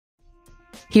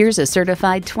Here's a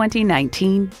certified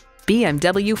 2019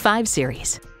 BMW 5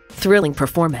 Series. Thrilling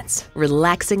performance,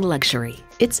 relaxing luxury.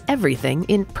 It's everything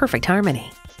in perfect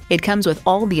harmony. It comes with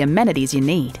all the amenities you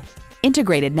need.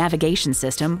 Integrated navigation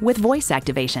system with voice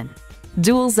activation.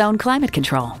 Dual zone climate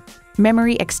control.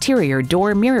 Memory exterior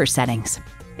door mirror settings.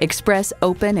 Express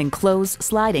open and close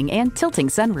sliding and tilting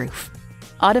sunroof.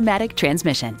 Automatic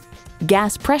transmission.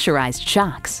 Gas pressurized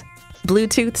shocks.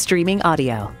 Bluetooth streaming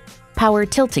audio. Power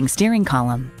tilting steering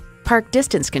column. Park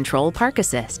distance control park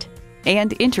assist.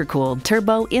 And intercooled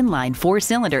turbo inline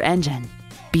 4-cylinder engine.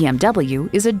 BMW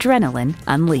is adrenaline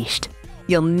unleashed.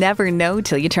 You'll never know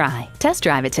till you try. Test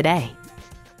drive it today.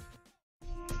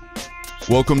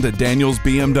 Welcome to Daniel's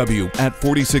BMW at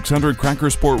 4600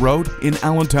 Crackersport Road in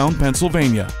Allentown,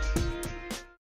 Pennsylvania.